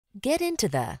Get into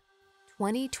the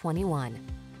 2021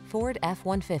 Ford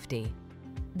F-150.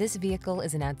 This vehicle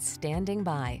is an outstanding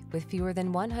buy with fewer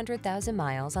than 100,000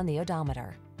 miles on the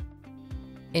odometer.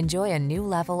 Enjoy a new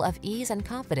level of ease and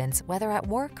confidence whether at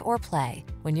work or play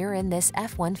when you're in this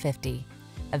F-150.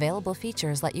 Available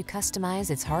features let you customize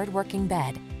its hard-working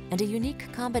bed, and a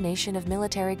unique combination of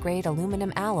military-grade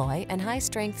aluminum alloy and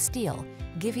high-strength steel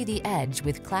give you the edge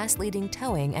with class-leading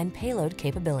towing and payload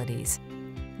capabilities.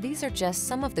 These are just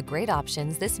some of the great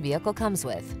options this vehicle comes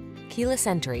with: keyless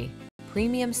entry,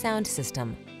 premium sound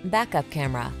system, backup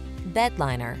camera, bed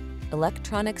liner,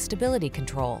 electronic stability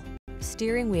control,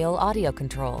 steering wheel audio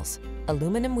controls,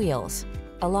 aluminum wheels,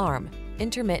 alarm,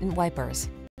 intermittent wipers,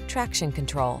 traction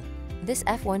control. This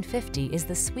F-150 is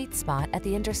the sweet spot at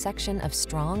the intersection of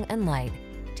strong and light.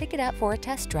 Take it out for a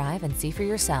test drive and see for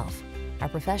yourself. Our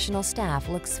professional staff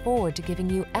looks forward to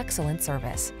giving you excellent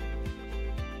service.